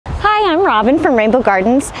Hi, I'm Robin from Rainbow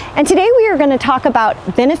Gardens, and today we are going to talk about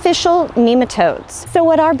beneficial nematodes. So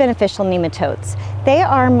what are beneficial nematodes? They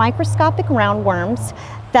are microscopic roundworms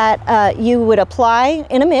that you would apply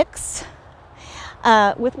in a mix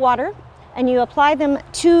with water, and you apply them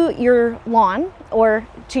to your lawn or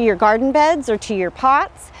to your garden beds or to your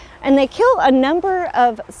pots, and they kill a number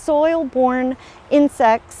of soil-borne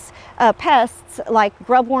insects, pests like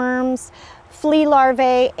grubworms, flea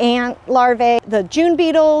larvae, ant larvae, the June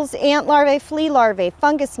beetles, ant larvae, flea larvae,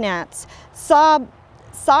 fungus gnats, sod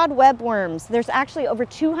webworms. There's actually over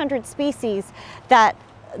 200 species that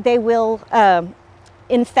they will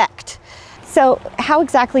infect. So how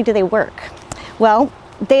exactly do they work? Well,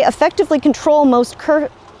 they effectively control most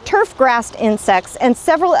turf-grassed insects and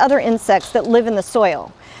several other insects that live in the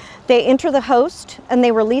soil. They enter the host and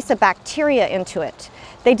they release a bacteria into it.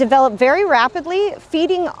 They develop very rapidly,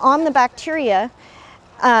 feeding on the bacteria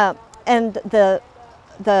and the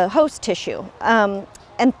host tissue. And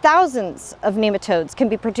thousands of nematodes can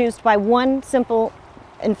be produced by one simple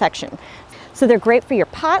infection. So they're great for your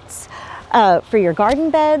pots, for your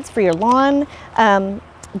garden beds, for your lawn.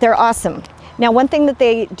 They're awesome. Now, one thing that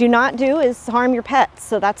they do not do is harm your pets,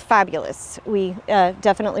 so that's fabulous. We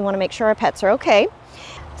definitely want to make sure our pets are okay.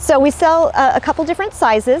 So we sell a couple different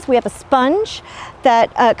sizes. We have a sponge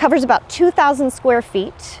that covers about 2,000 square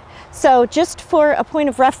feet. So just for a point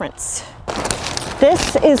of reference,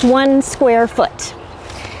 this is 1 square foot.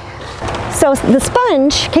 So the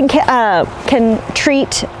sponge can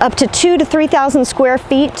treat up to 2,000 to 3,000 square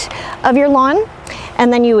feet of your lawn.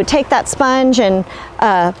 And then you would take that sponge and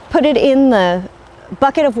put it in the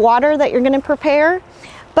bucket of water that you're going to prepare.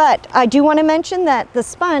 But I do want to mention that the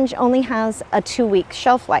sponge only has a 2-week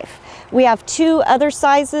shelf life. We have 2 other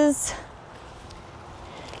sizes.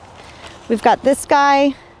 We've got this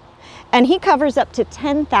guy, and he covers up to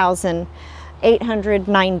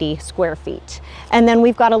 10,890 square feet. And then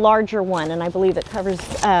we've got a larger one, and I believe it covers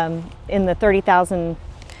in the 30,000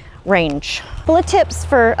 range. A couple of tips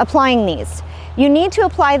for applying these. You need to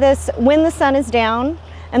apply this when the sun is down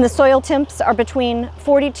and the soil temps are between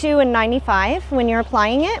 42 and 95 when you're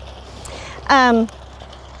applying it.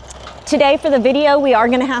 Today for the video, we are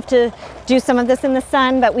gonna have to do some of this in the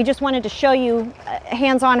sun, but we just wanted to show you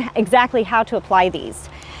hands-on exactly how to apply these.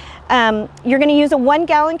 You're gonna use a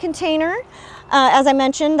 1-gallon container. As I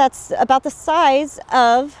mentioned, that's about the size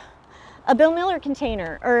of a Bill Miller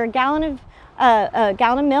container or a gallon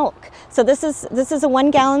of milk. So this is a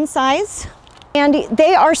 1-gallon size. And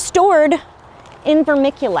they are stored in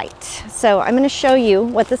vermiculite. So I'm going to show you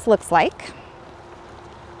what this looks like.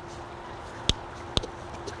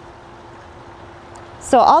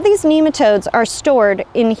 So all these nematodes are stored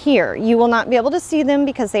in here. You will not be able to see them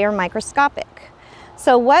because they are microscopic.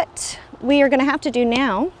 So what we are going to have to do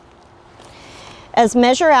now is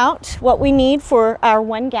measure out what we need for our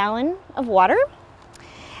 1 gallon of water.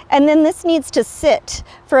 And then this needs to sit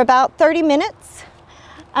for about 30 minutes.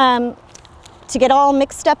 To get all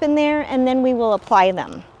mixed up in there, and then we will apply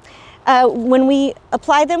them. When we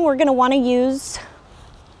apply them, we're going to want to use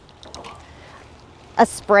a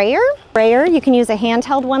sprayer. You can use a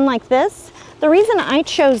handheld one like this. The reason I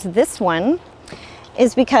chose this one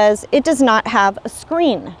is because it does not have a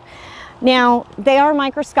screen. Now, they are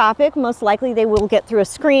microscopic. Most likely they will get through a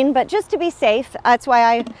screen, but just to be safe, that's why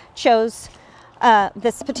I chose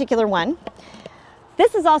this particular one.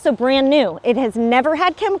 This is also brand new. It has never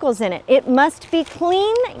had chemicals in it. It must be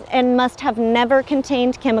clean and must have never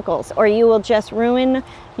contained chemicals, or you will just ruin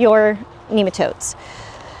your nematodes.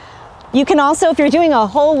 You can also, if you're doing a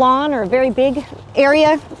whole lawn or a very big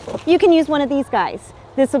area, you can use one of these guys.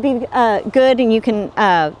 This will be good, and you can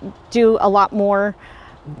do a lot more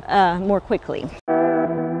quickly.